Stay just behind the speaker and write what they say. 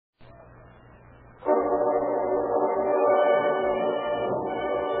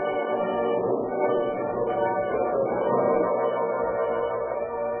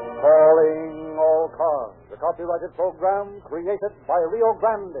copyrighted program created by Rio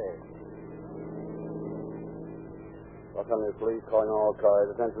Grande. Los Angeles Police calling all cars.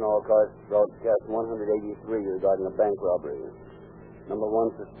 Attention all cars. Broadcast 183 regarding a bank robbery. Number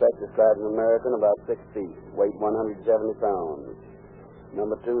 1 suspect describes an American about 6 feet, weight 170 pounds.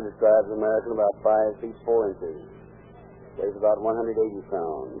 Number 2 describes an American about 5 feet 4 inches, weighs about 180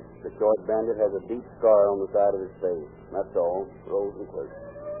 pounds. The short bandit has a deep scar on the side of his face. That's all. Rolls and clerks.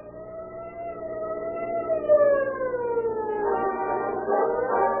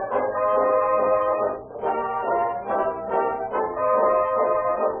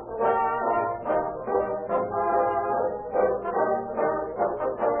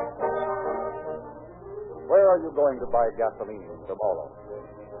 Where are you going to buy gasoline tomorrow?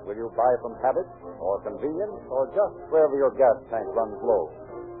 Will you buy from habit or convenience or just wherever your gas tank runs low?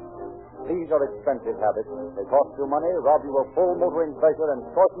 These are expensive habits. They cost you money, rob you of full motoring pleasure, and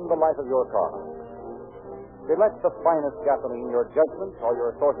shorten the life of your car. Select the finest gasoline your judgment or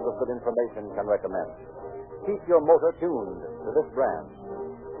your sources of good information can recommend. Keep your motor tuned to this brand.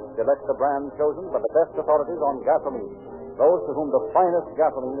 Select the brand chosen by the best authorities on gasoline, those to whom the finest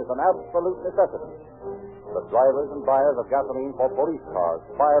gasoline is an absolute necessity. The drivers and buyers of gasoline for police cars,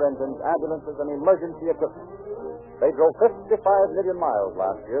 fire engines, ambulances, and emergency equipment. They drove 55 million miles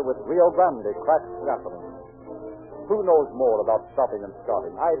last year with Rio Grande cracked gasoline. Who knows more about stopping and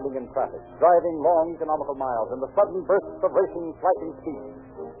starting, idling in traffic, driving long economical miles, and the sudden bursts of racing, flashing speed?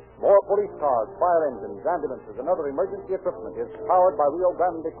 More police cars, fire engines, ambulances, and other emergency equipment is powered by Rio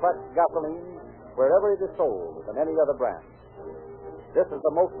Grande cracked gasoline wherever it is sold than any other brand. This is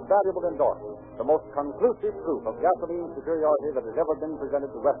the most valuable endorsement, the most conclusive proof of gasoline superiority that has ever been presented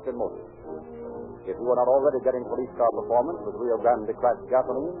to Western Motors. If you are not already getting police car performance with Rio Grande cracked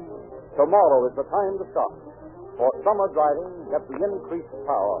gasoline, tomorrow is the time to stop. For summer driving, get the increased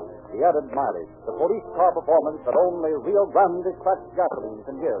power, the added mileage, the police car performance that only Rio Grande cracked gasoline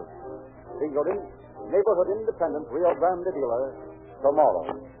can give. See your neighborhood independent Rio Grande dealer tomorrow.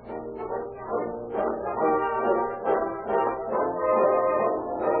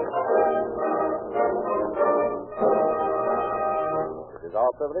 It is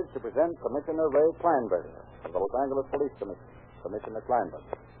our privilege to present Commissioner Ray Kleinberger of the Los Angeles Police Commission. Commissioner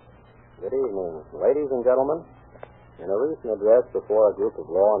Kleinberger. Good evening, ladies and gentlemen. In a recent address before a group of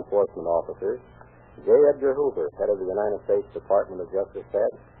law enforcement officers, J. Edgar Hoover, head of the United States Department of Justice,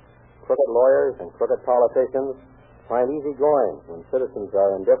 said, "Crooked lawyers and crooked politicians find easy going when citizens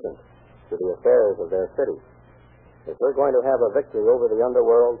are indifferent to the affairs of their city. If we're going to have a victory over the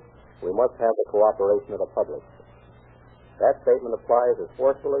underworld, we must have the cooperation of the public." That statement applies as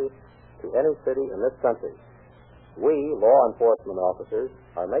forcefully to any city in this country. We, law enforcement officers,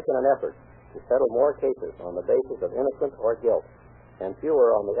 are making an effort to settle more cases on the basis of innocence or guilt, and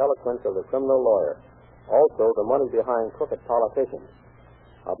fewer on the eloquence of the criminal lawyer. Also, the money behind crooked politicians.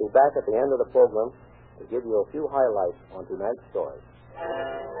 I'll be back at the end of the program to give you a few highlights on tonight's story.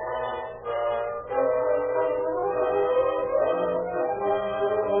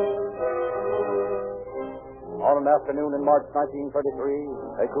 On an afternoon in March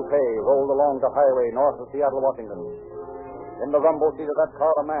 1933, a coupe rolled along the highway north of Seattle, Washington. In the rumble seat of that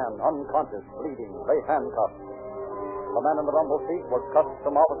car, a man, unconscious, bleeding, lay handcuffed. The man in the rumble seat was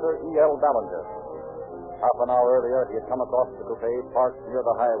Custom Officer E.L. Ballinger. Half an hour earlier, he had come across the coupe parked near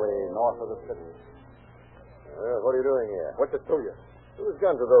the highway north of the city. What are you doing here? What's it to you? Whose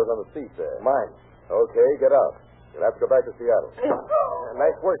guns are those on the seat there? Mine. Okay, get out. You'll have to go back to Seattle.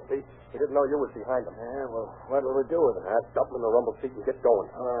 Nice work, Pete. He didn't know you was behind him. Yeah, well, what will we do with it? Stop him in the rumble seat and get going.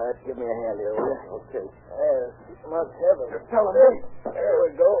 All right, give me a hand here, will you? Okay. Must have it. You're telling me. There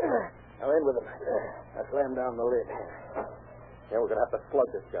we go. Now in with him. I slammed down the lid. Yeah, we're going to have to slug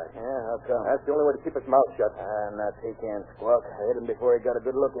this guy. Yeah, how come? That's the only way to keep his mouth shut. Nuts, he can't squawk. I hit him before he got a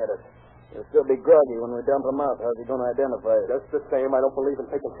good look at us. He'll still be groggy when we dump him out. How's he going to identify us? Just the same, I don't believe in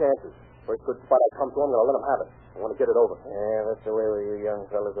taking chances. First good spot I come to, I'm going to let him have it. I want to get it over. Yeah, that's the way with you young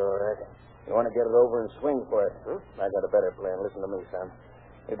fellas, all right. You want to get it over and swing for it? I got a better plan. Listen to me, son.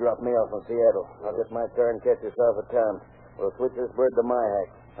 You drop me off from Seattle. I'll get my car and catch yourself a town. We'll switch this bird to my hack.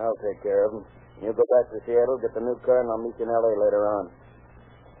 I'll take care of him. You go back to Seattle, get the new car, and I'll meet you in L.A. later on.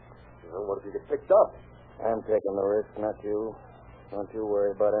 Well, what if you get picked up? I'm taking the risk, not you. Don't you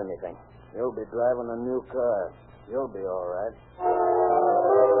worry about anything. You'll be driving a new car. You'll be all right.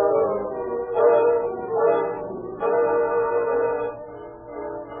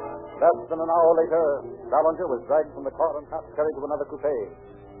 Less than an hour later, Ballinger was dragged from the car and half carried to another coupe.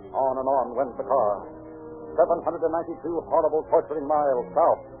 On and on went the car. 792 horrible, torturing miles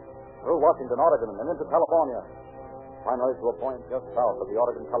south, through Washington, Oregon, and into California. Finally to a point just south of the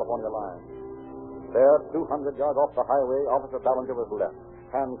Oregon-California line. There, 200 yards off the highway, Officer Ballinger was left,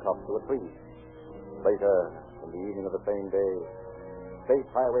 handcuffed to a tree. Later, in the evening of the same day, State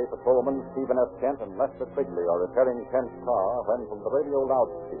Highway Patrolman Stephen F. Kent and Lester Quigley are repairing Kent's car when from the radio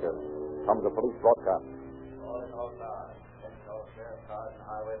loudspeaker comes a police broadcast. All in all cars, all sheriff cars and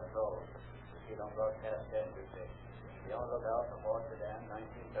highway patrol. You don't broadcast 10, you say. Be on lookout for Ford sedan,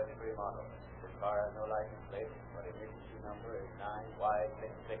 1933 model. This car has no license plate, but emergency number is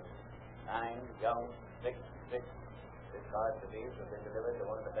 9Y66. 9-66. This car is believed to have been delivered to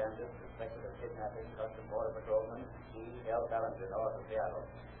one of the bandits suspected of kidnapping Customs Border Patrolman E.L. Ballinger north of Seattle.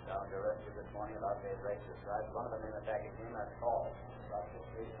 Ballinger arrested this morning about his race describes one of the men attacking him as Paul.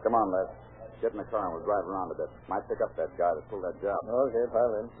 Come on, Les. Get in the car and we'll drive around a bit. Might pick up that guy that pulled that job. Okay,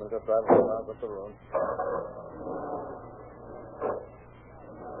 pile in. We'll just drive around up the road.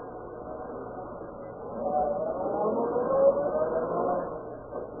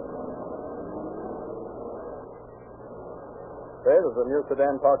 Say, there's a new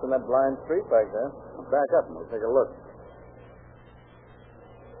sedan parked in that blind street back there. Back up and we'll take a look.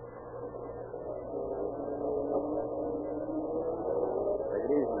 Take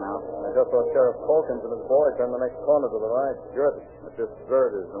it easy now. I just saw Sheriff Calkins and his boy turn the next corner to the right. Good. If this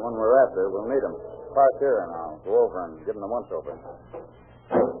bird is the one we're after, we'll need him. Park here and I'll go over and give him the once-over.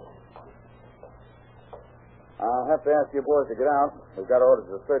 I'll have to ask you boys to get out. We've got orders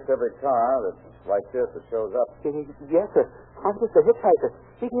to search every car that's like this that shows up. Yes, sir. I'm just a hitchhiker.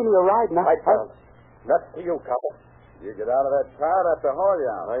 He gave me a ride, and Right down. Nuts to you, copper. You get out of that car, I'll have to haul you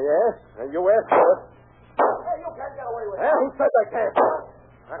out. Oh, yes? And you asked for it. Hey, you can't get away with it. Who said I can't?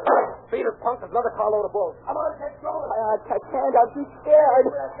 Beat it, punk. There's another carload of bulls. Come on, get going. I can't. I'm too scared.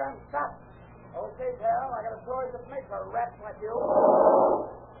 Stop. Okay, pal. I got a story to make for rats like you.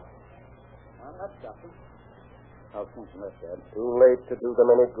 I'm not stopping. I'll think some less, Dad. Too late to do them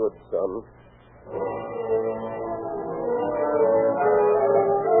any good, son.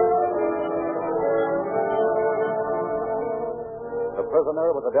 The prisoner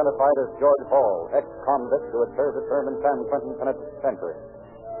was identified as George Hall, ex-convict who had served a term in San Quentin Penitentiary.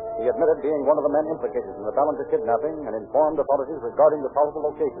 He admitted being one of the men implicated in the Ballinger kidnapping and informed authorities regarding the probable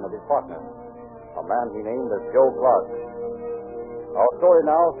location of his partner, a man he named as Joe Clark. Our story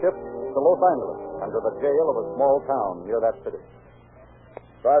now shifts to Los Angeles, under the jail of a small town near that city.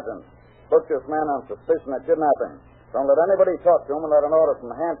 Sergeant, book this man on suspicion of kidnapping. Don't let anybody talk to him without an order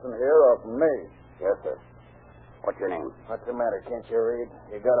from Hanson here or from me. Yes, sir. What's your name? What's the matter? Can't you read?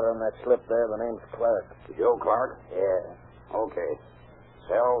 You got it on that slip there. The name's Clark. Joe Clark? Yeah. Okay.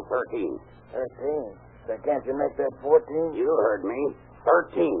 Cell 13. 13. So can't you make that 14? You heard me.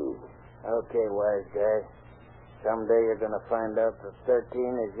 13. Okay, wise guy. Someday you're going to find out that 13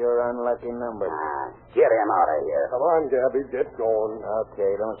 is your unlucky number. Get him out of here. Come on, Gabby. Get going.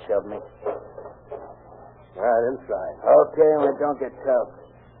 Okay, don't shove me. All right, inside. Okay, only don't get tough.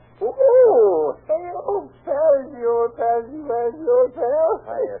 Oh, hey, old pal, is the old pal,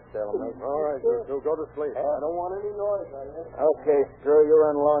 Hiya, Settlement. All right, you two, go to sleep. I don't want any noise, Okay, Stro, you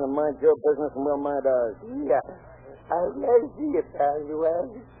run along and mind your business and we'll mind ours. Yeah. I'm glad to see you, pal, you have.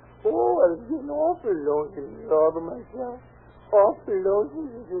 Oh, I was getting awful lonesome all by myself. Awful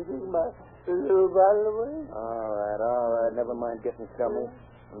lonesome. This is my little bottle away. All right. Never mind getting scummy.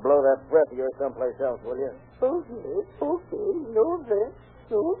 And blow that breath of yours someplace else, will you? Okay. No offense.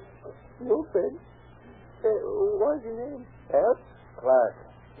 No offense. What's your name? Pal? Clark.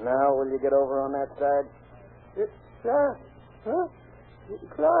 Now, will you get over on that side? Clark. Huh?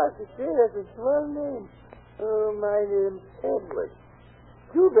 Clark. Say, that's a swell name. My name's Edward.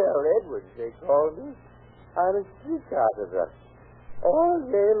 Two-Bell Edwards, they call me. I'm a street carpenter. All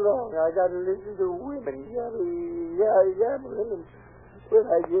day long, I got to listen to women yabbering, and when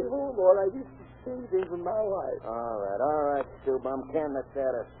I get home, all I do is sing things with my wife. All right, Stu Bum. Can the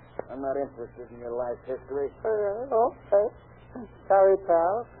status. I'm not interested in your life history. Okay. Sorry,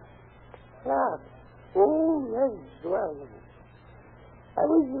 pal. Clark. Oh, yes, swell. I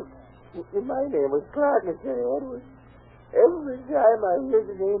was, my name was Clark instead of Edwards. Every time I hear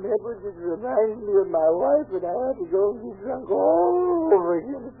the name Edwards, it reminds me of my wife, and I have to go and get drunk all over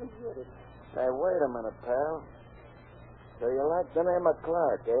again to forget it. Hey, wait a minute, pal. So you like the name of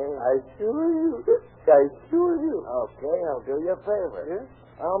Clark, eh? I sure do. Okay, I'll do you a favor. Yeah?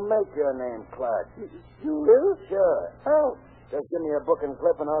 I'll make your name Clark. You will? Sure. How? Just give me a book and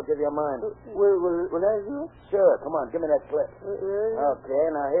slip, and I'll give you mine. Will I do it? Sure. Come on, give me that slip. Okay,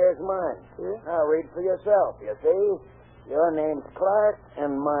 now here's mine. Yeah? Now read for yourself, you see? Your name's Clark,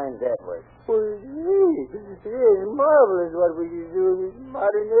 and mine's Edward. Well, gee, it is marvelous what we can do in this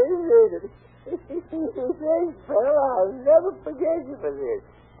modern age, ain't it? Thanks, fella. I'll never forget you for this.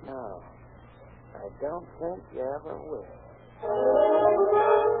 Now, I don't think you ever will.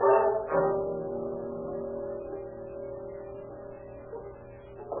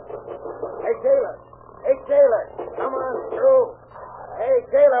 Hey, Taylor! Hey, Taylor! Come on through! Hey,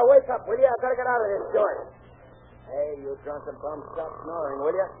 Taylor, wake up, will you? I gotta get out of this joint. Hey, you drunken bum, stop snoring,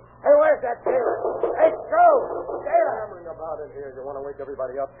 will you? Hey, where's that Taylor? Hey, Drew! Taylor! Hammering about in here. You want to wake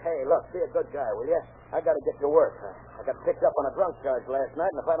everybody up? Hey, look, be a good guy, will you? I gotta get to work. I got picked up on a drunk charge last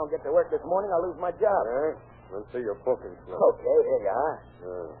night, and if I don't get to work this morning, I'll lose my job. Let's see your booking slip. Okay, here you are.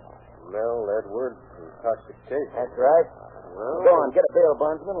 Mel Edwards, intoxication. That's right. Well, Go on, get a bail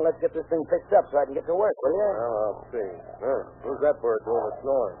bondsman, and let's get this thing fixed up so I can get to work, will you? Well, I'll see. Who's that bird doing the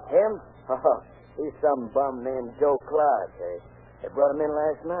snoring? Him? Oh, he's some bum named Joe Clark, eh? They brought him in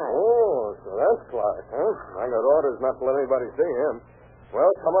last night. Oh, so that's Clark, huh? I got orders not to let anybody see him.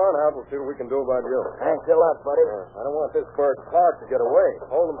 Well, come on out. We'll see what we can do about you. Thanks a lot, buddy. I don't want this bird Clark to get away.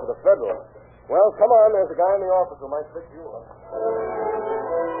 Hold him to the federal. Well, come on. There's a guy in the office who might pick you up.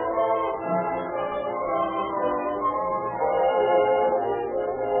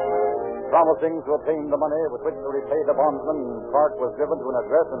 Promising to obtain the money with which to repay the bondsman, Clark was driven to an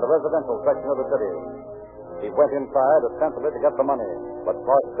address in the residential section of the city. He went inside ostensibly to get the money, but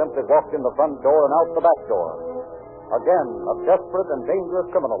Clark simply walked in the front door and out the back door. Again, a desperate and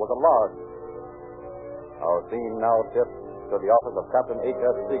dangerous criminal was at large. Our scene now shifts to the office of Captain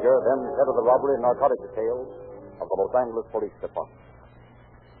H.S. Seeger, then head of the robbery and narcotics details of the Los Angeles Police Department.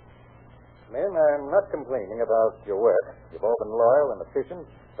 Men, I'm not complaining about your work. You've all been loyal and efficient,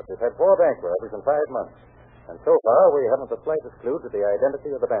 but we've had 4 bank robberies in 5 months. And so far, we haven't the slightest clue to the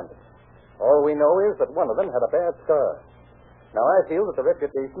identity of the bandits. All we know is that one of them had a bad scar. Now, I feel that the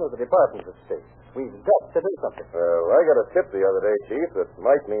reputation of the department is at stake. We've got to do something. I got a tip the other day, Chief, that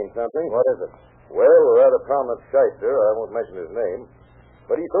might mean something. What is it? Well, a rather prominent shyster, I won't mention his name,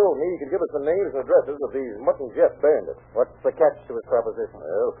 but he told me he could give us the names and addresses of these Mutt and Jeff bandits. What's the catch to his proposition?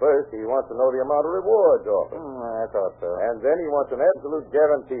 Well, first, he wants to know the amount of rewards offered. I thought so. And then he wants an absolute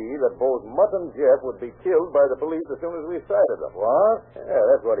guarantee that both Mutt and Jeff would be killed by the police as soon as we sighted them. What? Yeah,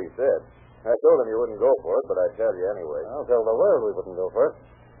 that's what he said. I told him you wouldn't go for it, but I'd tell you anyway. I'll tell the world we wouldn't go for it.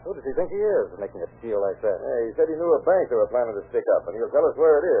 Who does he think he is, making a deal like that? Yeah, he said he knew a bank they were planning to stick up, and he'll tell us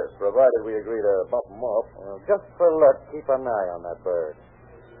where it is, provided we agree to bump him off. Well, just for luck, keep an eye on that bird.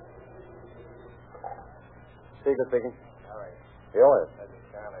 Seeger speaking. All right. Yours. This is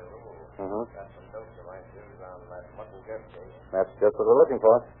Charlie Rule. Mm-hmm. Got some notes of my dues on that mutton Jeff case. That's just what we're looking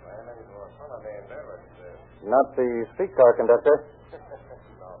for. Well, there's a fellow named Everett. Not the streetcar conductor.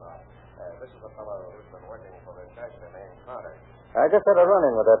 No. This is a fellow who's been working for the charger named Carter. I just had a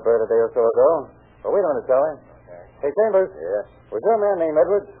run-in with that bird a day or so ago. But wait a minute, Charlie. Okay. Hey, Chambers. Yeah? Was your man named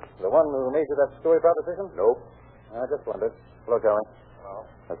Edwards the one who made you that story proposition? Nope. I just wondered. Hello, Charlie. Well,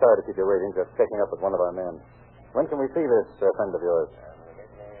 I'm sorry to keep you waiting, just checking up with one of our men. When can we see this friend of yours? we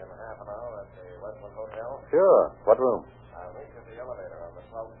meet me in half an hour at the Westland Hotel. Sure. What room? I'll meet you at the elevator on the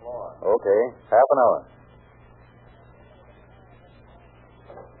 12th floor. Okay. Half an hour.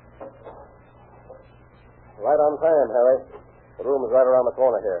 Right on time, Harry. The room is right around the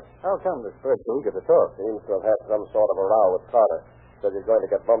corner here. How come this bird's so eager to talk? Seems to have had some sort of a row with Carter. Says he's going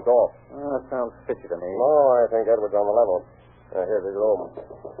to get bumped off. That sounds fishy to me. No, I think Edward's on the level. Here's his room.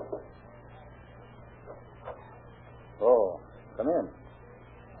 Oh, come in.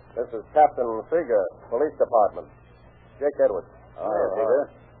 This is Captain Seeger, Police Department. Jake Edwards. Yes, Seeger.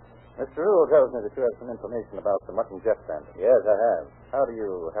 Mr. Rule tells me that you have some information about the Mutt and Jeff bandit. Yes, I have. How do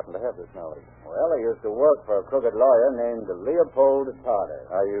you happen to have this knowledge? Well, I used to work for a crooked lawyer named Leopold Tarter.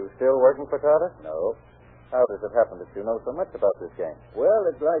 Are you still working for Tarter? No. How does it happen that you know so much about this gang? Well,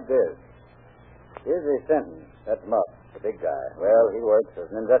 it's like this. Here's his sentence. That's Mutt, the big guy. Well, he works as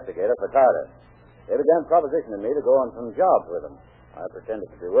an investigator for Tarter. They began propositioning me to go on some jobs with him. I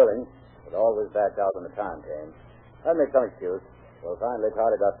pretended to be willing, but always backed out when the time came. I'd make some excuse. Well, finally,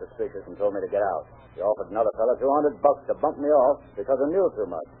 Tarter got suspicious and told me to get out. He offered another fellow $200 to bump me off because I knew too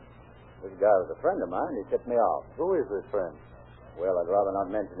much. This guy was a friend of mine. He tipped me off. Who is this friend? Well, I'd rather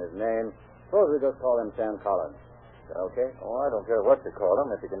not mention his name. Suppose we just call him Sam Collins. Is that okay? Oh, I don't care what you call him,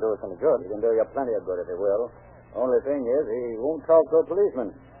 if he can do us any good. He can do you plenty of good if he will. Only thing is, he won't talk to a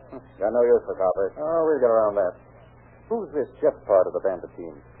policeman. Got no use for coppers. Oh, we'll get around that. Who's this Jeff part of the bandit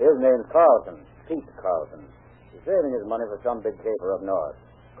team? His name's Carlson. Pete Carlson. He's saving his money for some big caper up north.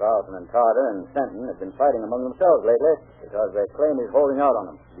 Carlson and Tarter and Fenton have been fighting among themselves lately because they claim he's holding out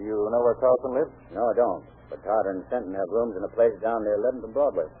on them. Do you know where Carlson lives? No, I don't. But Tarter and Fenton have rooms in a place down near 11th and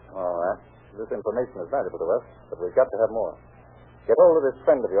Broadway. All right. This information is valuable to us, but we've got to have more. Get hold of this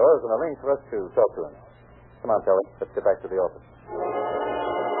friend of yours and arrange for us to talk to him. Come on, Charlie. Let's get back to the office.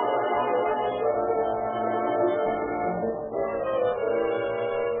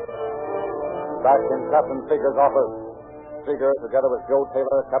 Back in Captain Seeger's office, Seeger, together with Joe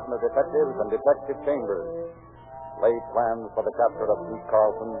Taylor, Captain of Detectives, and Detective Chambers, laid plans for the capture of Pete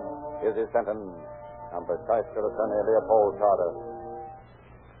Carlson, Izzy Fenton, and the Shyster attorney Leopold Carter.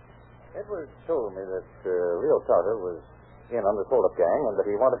 Edwards told me that Leo Carter was in on the hold-up gang and that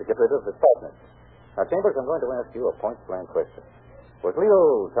he wanted to get rid of his partners. Now, Chambers, I'm going to ask you a point-blank question. Was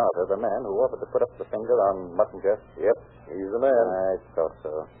Leo Carter the man who offered to put up the finger on Mutton Jeff? Yep, he's the man. I thought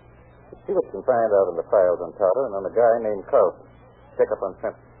so. See what you can find out in the files on Carter and on a guy named Carlson. Check up on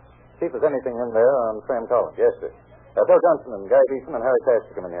Fenton. See if there's anything in there on Sam Collins. Yes, sir. Bill Johnson and Guy Beeson and Harry Tash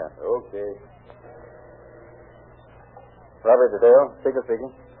to come in here. Okay. Robert Dale, Seeger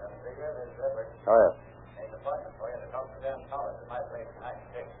speaking. Seeger, this is Edward. Oh, yeah. Made an appointment for you to talk to Dan Collins at my place tonight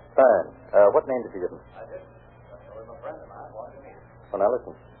at 6. Fine. What name did you give him? I did. It was a friend of mine wanted to meet him. Well, now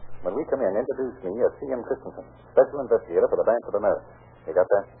listen. When we come in, introduce me as C.M. Christensen, Special Investigator for the Bank of America. You got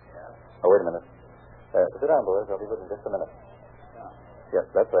that? Yeah. Oh, wait a minute. Sit down, boys. I'll be with you in just a minute. Yes,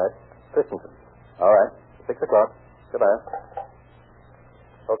 that's right. Christensen. All right. 6 o'clock. Goodbye.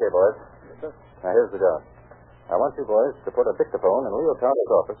 Okay, boys. Now, here's the job. I want you boys to put a dictaphone in Leo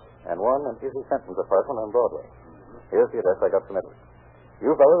Carter's office and one in Izzy Fenton's apartment on Broadway. Here's the address I got from Edwards.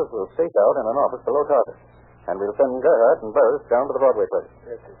 You fellows will stake out in an office below Carter, and we'll send Gerhardt and Burris down to the Broadway place.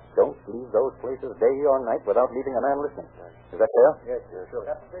 Yes, sir. Don't leave those places day or night without leaving a man listening. Is that clear? Yes, sir. Sure.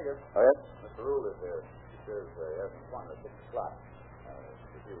 Captain Seeger. Oh, yes? Mr. Rule is here. He says he has an appointment at 6 o'clock.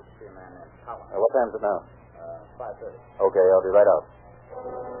 If you see a man named Collins. What time is it now? 5:30. Okay, I'll be right out.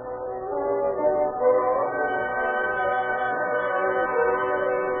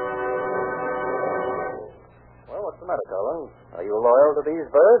 Well, what's the matter, Collins? Are you loyal to these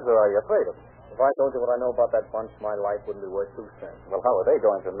birds, or are you afraid of them? If I told you what I know about that bunch, my life wouldn't be worth 2 cents. Well, how are they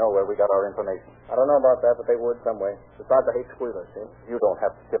going to know where we got our information? I don't know about that, but they would some way. Besides, I hate squealers, see? You don't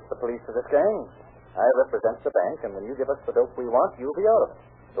have to tip the police to this gang. I represent the bank, and when you give us the dope we want, you'll be out of it.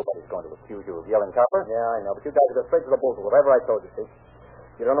 Nobody's going to accuse you of yelling copper. Yeah, I know, but you guys are straight to the bull for whatever I told you, see?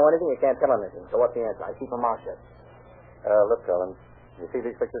 You don't know anything, you can't tell anything. So what's the answer? I keep my mouth shut. Look, Collins, you see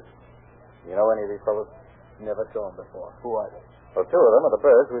these pictures? You know any of these fellows? Never saw them before. Who are they? Well, 2 of them are the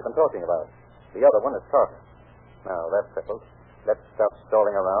birds we've been talking about. The other one is Carter. Now, that's settled. Let's stop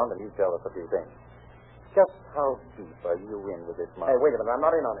stalling around and you tell us a few things. Just how deep are you in with this mob? Hey, wait a minute, I'm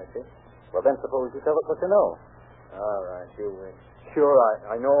not in on it, see? Well, then suppose you tell us what you know. All right, you win. Sure,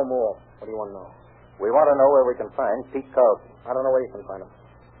 I know more. What do you want to know? We want to know where we can find Pete Carlson. I don't know where you can find him.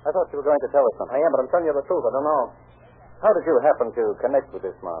 I thought you were going to tell us something. I am, but I'm telling you the truth. I don't know. How did you happen to connect with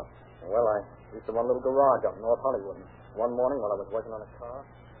this mob? Well, I used to run a little garage up in North Hollywood. One morning while I was working on a car.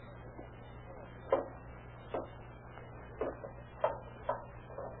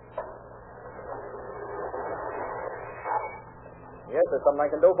 Yes, there's something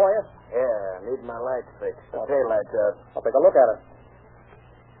I can do for you? Yeah, need my lights fixed. The tail lights out. I'll take a look at it.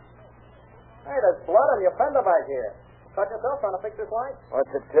 Hey, there's blood on your fender back here. Cut yourself trying to fix this light? What's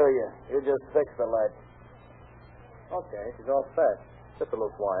it to you? You just fix the light. Okay, she's all set. Just a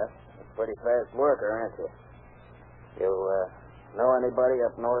little wire. Pretty fast worker, aren't you? You, know anybody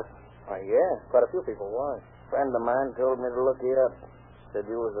up north? Yeah, quite a few people. Why? Friend of mine told me to look you up. Said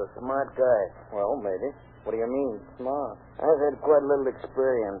you was a smart guy. Well, maybe. What do you mean, smart? I've had quite a little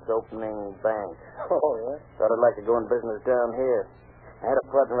experience opening banks. Oh, yeah? Thought I'd like to go in business down here. I had a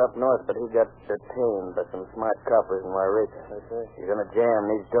partner up north, but he got detained by some smart coppers in Wairika. He's in a jam,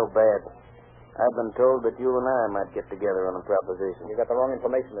 needs dope bad. I've been told that you and I might get together on a proposition. You got the wrong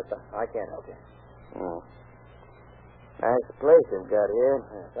information, mister. I can't help you. Nice place you've got here.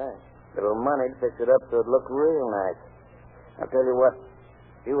 Yeah, thanks. Little money to fix it up so it'd look real nice. I'll tell you what.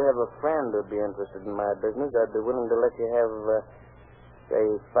 If you have a friend who'd be interested in my business, I'd be willing to let you have, say,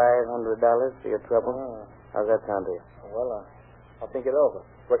 $500 for your trouble. How's that sound to you? Well, I'll think it over.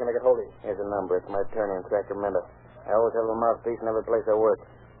 Where can I get hold of you? Here's a number. It's my attorney in Sacramento. I always have a mouthpiece in every place I work.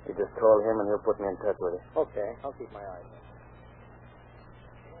 You just call him and he'll put me in touch with you. Okay, I'll keep my eyes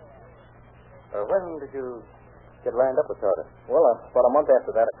on. When did you get lined up with Carter? Well, about a month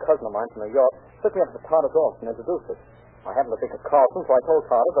after that, a cousin of mine from New York took me up to Carter's office and introduced us. I happened to think of Carlson, so I told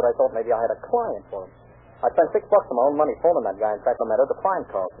Carter that I thought maybe I had a client for him. I spent $6 of my own money phoning that guy in Sacramento to find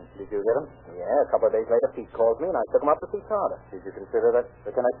Carlson. Did you get him? Yeah, a couple of days later, Pete called me, and I took him up to see Carter. Did you consider that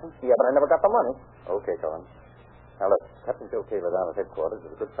the connection? Yeah, but I never got the money. Okay, Collins. Now, look, Captain Joe Taylor down at headquarters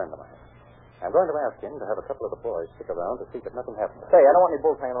is a good friend of mine. I'm going to ask him to have a couple of the boys stick around to see that nothing happens. Say, I don't want any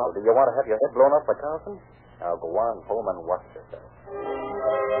bulls hanging around. Do you want to have your head blown off by Carlson? Now, go on home and watch yourself.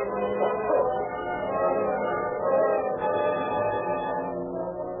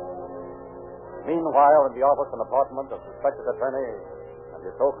 Meanwhile, in the office and apartment of suspected attorney and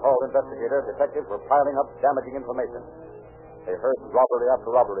The so-called investigator detectives were piling up damaging information. They heard robbery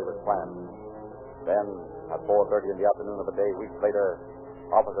after robbery was planned. Then, at 4:30 in the afternoon of a day, weeks later,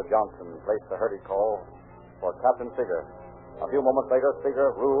 Officer Johnson placed the hurry call for Captain Figger. A few moments later,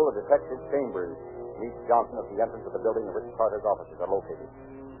 Figger, Rule, and Detective Chambers meet Johnson at the entrance of the building in which Carter's offices are located.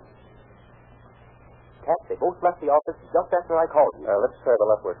 Cap, they both left the office just after I called you. Let's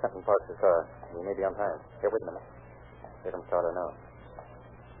travel upward. Fenton parks his car. We may be on time. Here, wait a minute. Let him Carter know.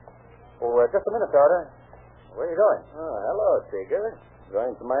 Oh, just a minute, Carter. Where are you going? Oh, hello, Seeger.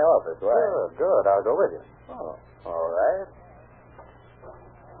 Going to my office, right? Good. I'll go with you. Oh, all right.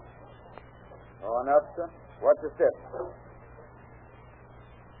 On up, sir. What's the step?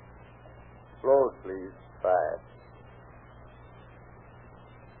 Close, please. 5.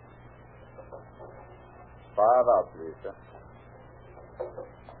 5 out, please, sir.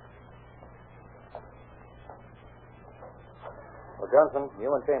 Well, Johnson,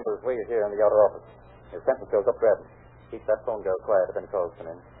 you and Chambers wait here in the outer office. If Fenton shows up, grab him. Keep that phone girl quiet if any calls come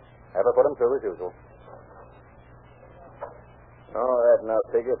in. Have her put him through as usual. All right, now,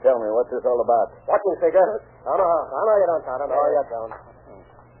 Figger, tell me, what's this all about? Watch me, Figger. No, you don't, Carter. No, you don't.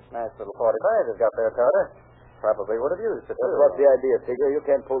 Nice little 45 he's got there, Carter. Probably would have used it, too. What's the idea, Figger? You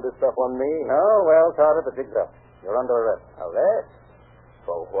can't pull this stuff on me. No, well, Carter, the jig's up. You're under arrest. Arrest?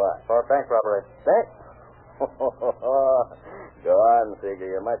 For what? For bank robbery. Bank? Go on,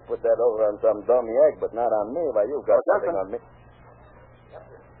 Figger. You might put that over on some dumb egg, but not on me. Why, you've got something on me.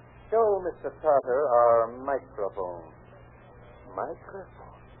 Show Mr. Carter our microphone.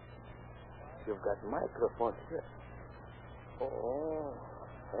 Microphone? You've got microphones here. Oh,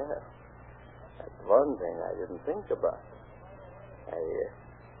 yeah. That's one thing I didn't think about.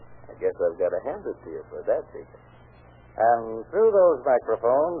 I guess I've got to hand it to you for that, Figger. And through those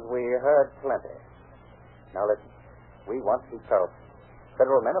microphones, we heard plenty. Now listen. We want Pete Carlson.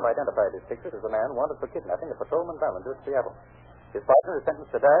 Federal men have identified his picture as the man wanted for kidnapping a patrolman Ballinger at Seattle. His partner is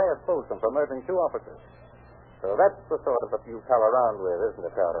sentenced to die as Folsom for murdering 2 officers. So that's the sort of stuff you pal around with, isn't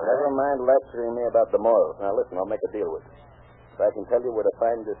it, Carter? Never mind lecturing me about the morals. Now, listen, I'll make a deal with you. If I can tell you where to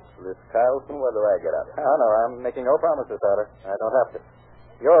find this Carlson, what do I get out of it? Oh, no, I'm making no promises, Carter. I don't have to.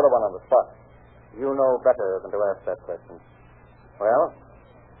 You're the one on the spot. You know better than to ask that question. Well,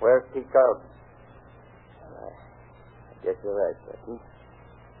 where's Pete Carlson? I guess you're right, Captain.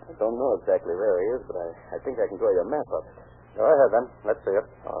 I don't know exactly where he is, but I think I can draw you a map of it. Go ahead, then. Let's see it.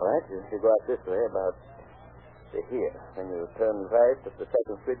 All right. You go out this way about to here. Then you turn right at the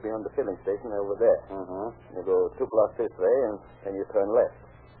 2nd Street beyond the filling station over there. Mm-hmm. You go 2 blocks this way, and then you turn left.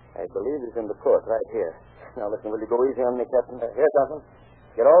 I believe he's in the court right here. Now, listen, will you go easy on me, Captain? Here, Johnson.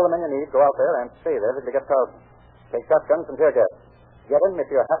 Get all the men you need, go out there, and stay there till you get Carlson. Take shotguns and tear gas. Get him if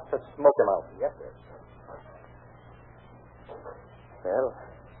you have to smoke him out. Yes, sir. Well,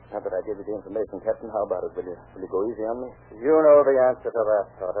 now that I give you the information, Captain, how about it? Will you go easy on me? You know the answer to that,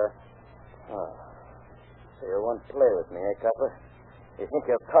 Carter. Oh. So you won't play with me, eh, Copper? You think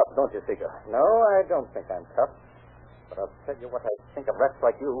you're tough, don't you, Figger? No, I don't think I'm tough. But I'll tell you what I think of rats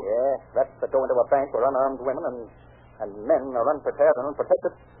like you. Yeah? Rats that go into a bank where unarmed women and men are unprepared and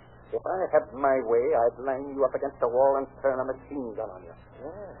unprotected. If I had my way, I'd line you up against a wall and turn a machine gun on you.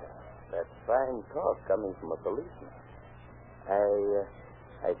 Yeah. That's fine talk coming from a policeman.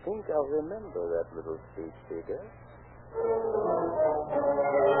 I think I'll remember that little speech, Figger.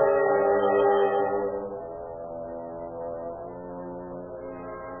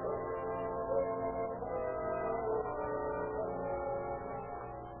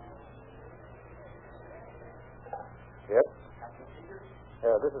 Yes?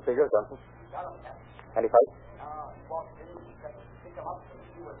 This is Figger, Johnson. Any fight?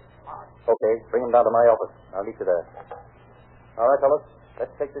 Okay, bring him down to my office. I'll meet you there. All right, fellas.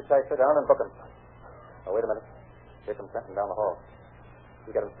 Let's take this guy, sit down, and book him. Oh, wait a minute. Here comes Fenton down the hall.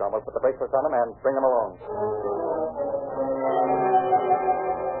 You get him, Storm. We'll put the bracelets on him and bring him along.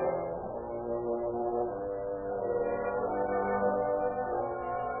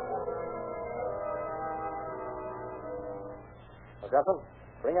 Johnson,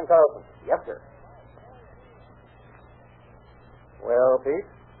 bring in Carlson. Yes, sir. Well, Pete?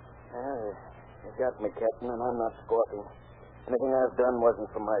 You got me, Captain, and I'm not squawking. Anything I've done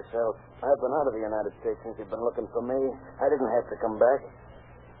wasn't for myself. I've been out of the United States since you've been looking for me. I didn't have to come back.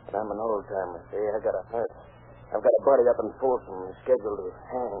 But I'm an old-timer, see? I got a hurt. I've got a buddy up in Folsom scheduled to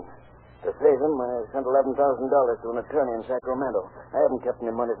hang. To save him, I sent $11,000 to an attorney in Sacramento. I haven't kept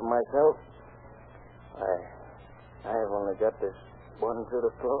any money for myself. I've only got this one suit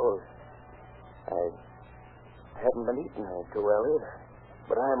of clothes. I haven't been eating too well either.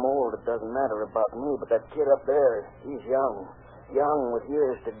 But I'm old. It doesn't matter about me. But that kid up there, he's young. young with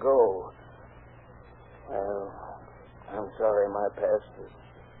years to go. Well, I'm sorry my past is,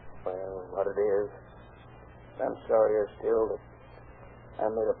 what it is. I'm sorrier still that I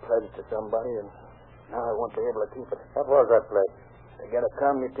made a pledge to somebody and now I won't be able to keep it. What was that pledge? To get a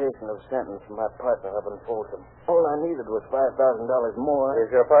commutation of sentence from my partner up in Folsom. All I needed was $5,000 more.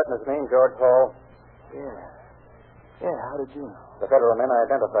 Is your partner's name George Hall? Yeah. Yeah, how did you know? The federal men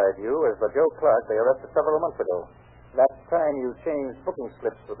identified you as the Joe Clark they arrested several months ago. That time you changed booking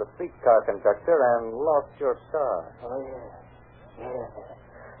slips with a streetcar conductor and lost your car. Oh, yeah.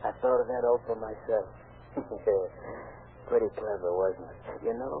 Yeah. I thought of that all for myself. Pretty clever, wasn't it?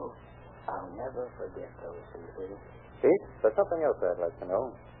 You know, I'll never forget those two things. Pete, there's something else I'd like to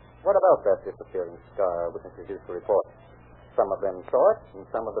know. What about that disappearing scar witnesses used to report? Some of them saw it, and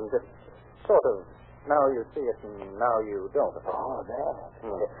some of them didn't. Sort of. Now you see it, and now you don't. Oh, that.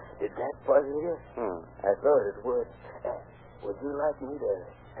 Did that puzzle you? I thought it would. Would you like me to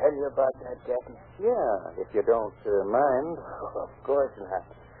tell you about that, Captain? Yeah, if you don't mind. Oh, of course not.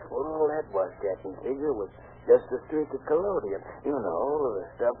 Well, all that was, Captain Figure, was just a streak of collodion. You know, the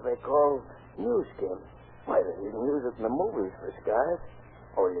stuff they call new skin. Why, they even use it in the movies for scars.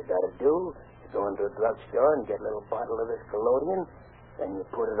 All you gotta do is go into a drugstore and get a little bottle of this collodion. Then you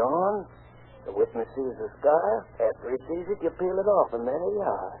put it on. The witness sees the scar. After he sees it, you peel it off, and there you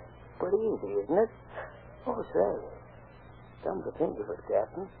are. Pretty easy, isn't it? Oh, say, come to think of it,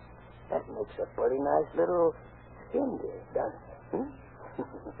 Captain, that makes a pretty nice little shindig, doesn't it?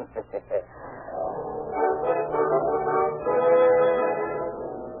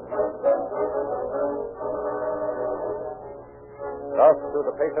 Thus, through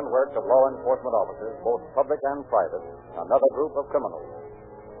the patient work of law enforcement officers, both public and private, another group of criminals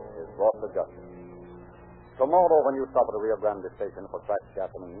is brought to justice. Tomorrow, when you stop at a Rio Grande station for cracked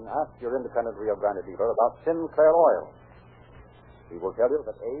gasoline, ask your independent Rio Grande dealer about Sinclair Oil. He will tell you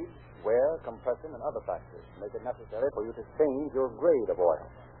that age, wear, compression, and other factors make it necessary for you to change your grade of oil.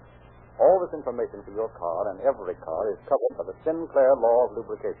 All this information for your car and every car is covered by the Sinclair Law of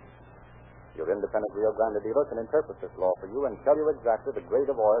Lubrication. Your independent Rio Grande dealer can interpret this law for you and tell you exactly the grade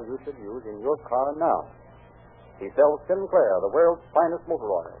of oil you should use in your car now. He sells Sinclair, the world's finest motor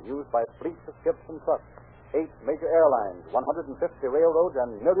oil, used by fleets of ships and trucks, 8 major airlines, 150 railroads,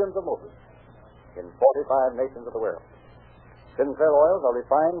 and millions of motors in 45 nations of the world. Sinclair oils are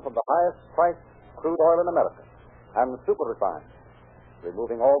refined from the highest priced crude oil in America and super refined,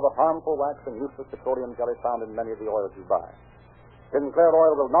 removing all the harmful wax and useless petroleum jelly found in many of the oils you buy. Sinclair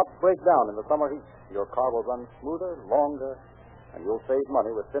oil will not break down in the summer heat. Your car will run smoother, longer, and you'll save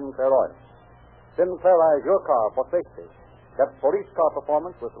money with Sinclair oil. Sinclairize your car for safety. Get police car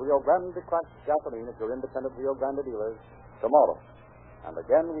performance with Rio Grande cracked gasoline at your independent Rio Grande dealers tomorrow. And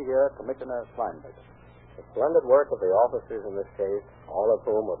again we hear Commissioner Kleinberger. The splendid work of the officers in this case, all of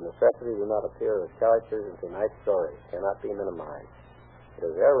whom of necessity do not appear as characters in tonight's story, cannot be minimized.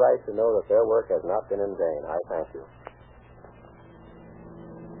 It is their right to know that their work has not been in vain. I thank you.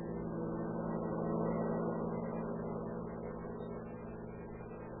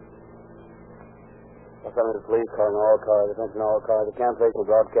 Los Angeles Police calling all cars, attention all cars. The cancellation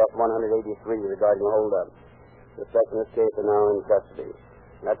broadcast 183 regarding a hold-up. Suspects in this case are now in custody.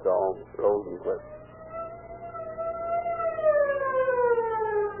 That's all. Roll and quit.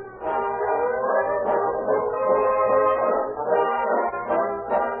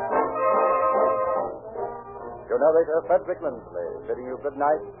 Your narrator, Frederick Lindsley, bidding you good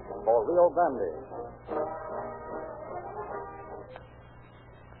night for Rio Grande.